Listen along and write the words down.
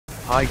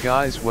Hi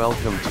guys,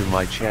 welcome to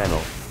my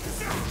channel.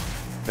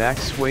 Back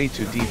sway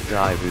to deep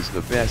dive is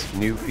the best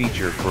new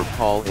feature for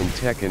Paul in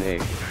Tekken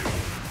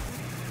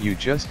 8. You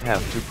just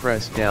have to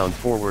press down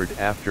forward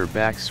after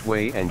back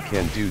sway and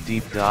can do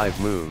deep dive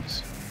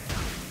moves.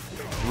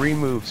 3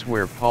 moves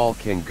where Paul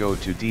can go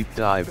to deep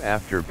dive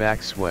after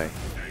back sway.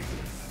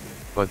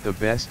 But the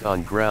best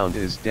on ground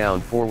is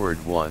down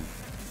forward 1.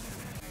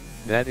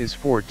 That is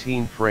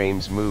 14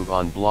 frames move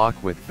on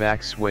block with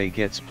back sway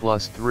gets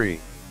 +3.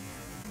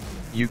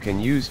 You can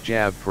use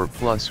jab for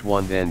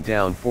 +1 then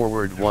down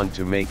forward 1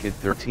 to make it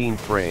 13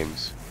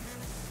 frames.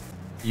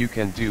 You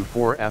can do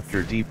 4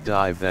 after deep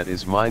dive, that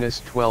is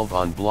 -12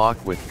 on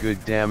block with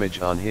good damage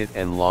on hit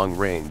and long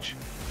range.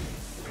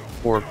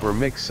 Or for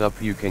mix up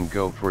you can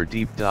go for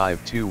deep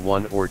dive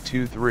 2-1 or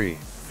 2-3.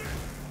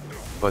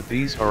 But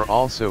these are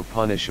also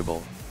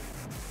punishable.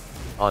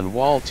 On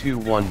wall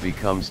 2-1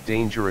 becomes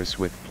dangerous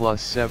with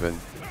 +7.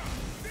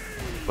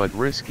 But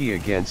risky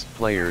against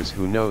players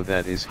who know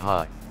that is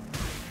high.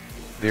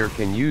 There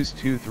can use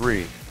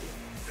 2-3.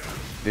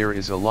 There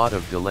is a lot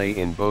of delay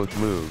in both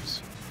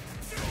moves.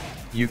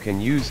 You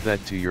can use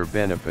that to your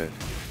benefit.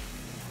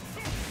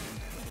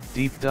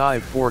 Deep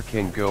dive 4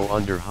 can go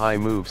under high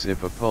moves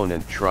if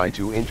opponent try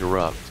to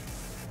interrupt.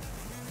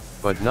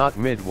 But not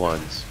mid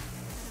ones.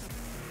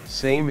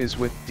 Same is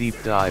with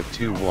deep dive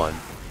 2-1.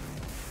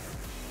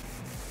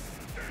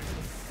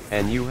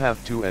 And you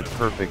have to add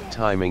perfect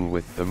timing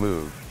with the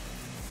move.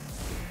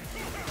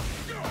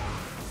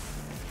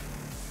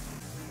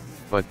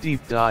 But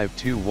deep dive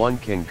 2-1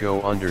 can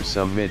go under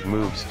some mid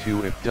moves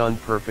too if done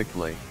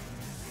perfectly.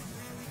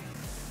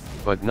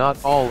 But not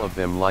all of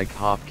them, like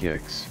hop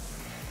kicks.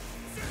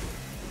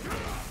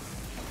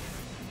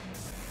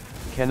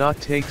 Cannot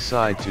take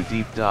side to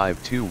deep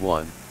dive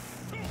 2-1.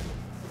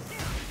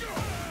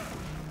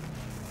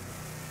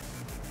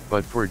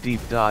 But for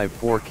deep dive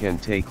 4 can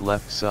take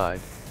left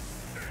side.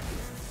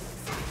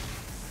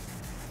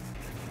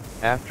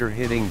 After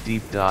hitting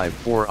deep dive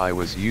 4 I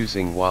was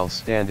using while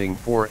standing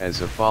 4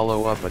 as a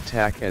follow-up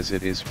attack as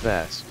it is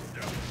fast.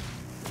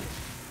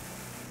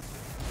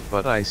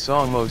 But I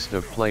saw most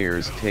of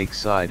players take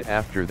side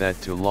after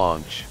that to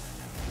launch.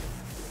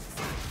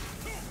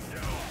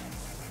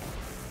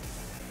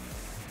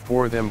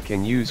 For them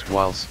can use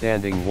while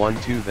standing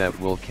 1-2 that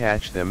will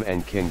catch them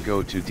and can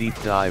go to deep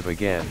dive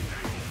again.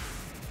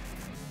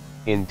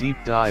 In deep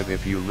dive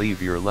if you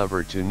leave your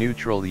lever to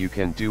neutral you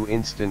can do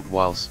instant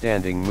while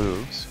standing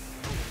moves.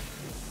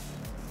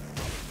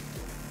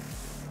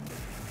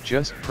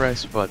 Just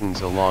press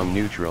buttons along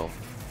neutral.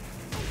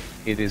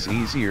 It is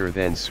easier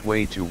than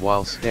sway to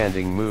while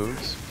standing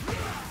moves.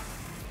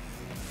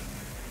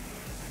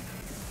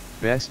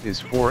 Best is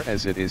 4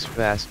 as it is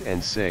fast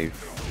and safe.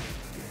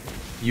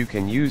 You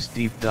can use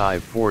deep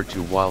dive 4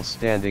 to while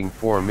standing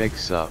 4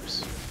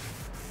 mix-ups.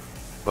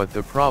 But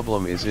the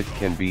problem is it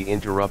can be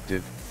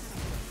interrupted.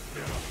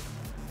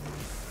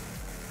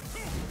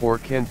 4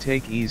 can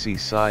take easy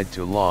side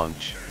to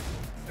launch.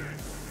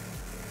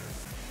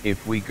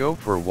 If we go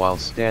for while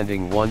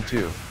standing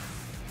 1-2,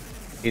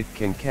 it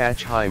can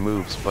catch high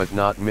moves but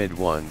not mid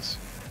ones.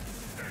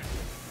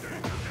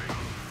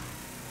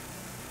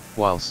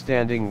 While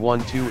standing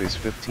 1-2 is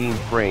 15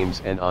 frames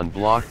and on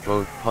block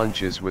both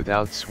punches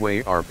without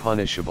sway are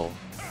punishable.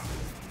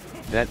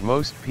 That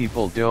most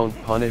people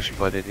don't punish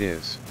but it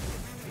is.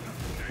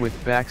 With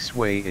back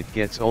sway it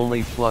gets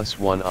only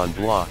 +1 on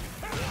block.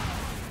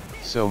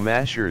 So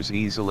mashers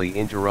easily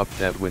interrupt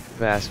that with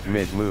fast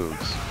mid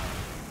moves.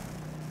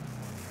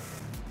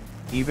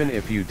 Even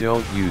if you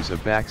don't use a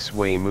back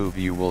sway move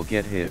you will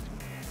get hit.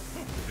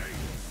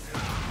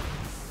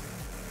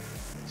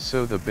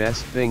 So the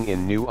best thing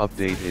in new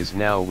update is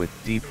now with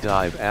deep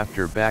dive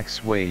after back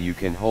sway you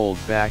can hold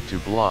back to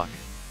block.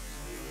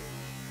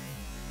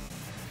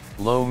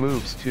 Low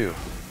moves too.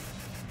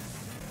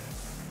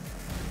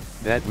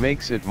 That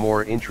makes it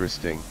more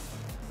interesting.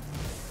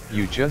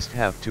 You just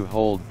have to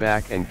hold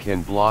back and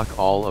can block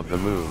all of the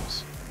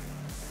moves.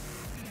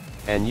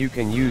 And you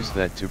can use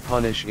that to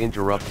punish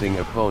interrupting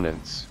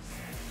opponents.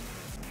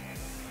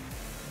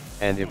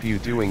 And if you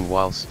doing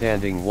while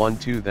standing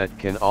 1-2 that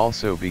can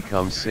also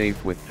become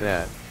safe with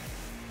that.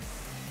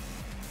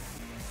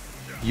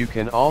 You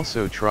can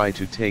also try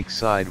to take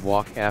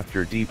sidewalk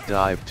after deep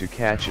dive to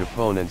catch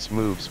opponents'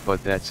 moves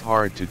but that's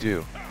hard to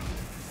do.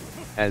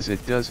 As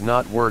it does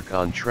not work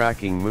on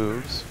tracking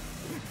moves.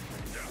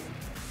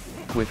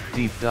 With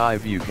deep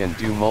dive you can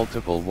do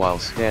multiple while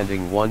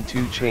standing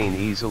 1-2 chain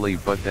easily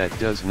but that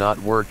does not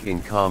work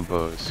in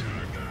combos.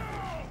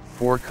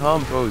 For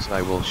combos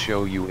I will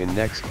show you in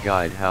next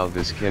guide how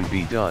this can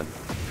be done.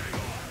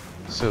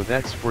 So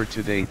that's for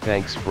today,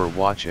 thanks for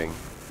watching.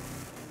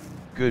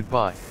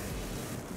 Goodbye.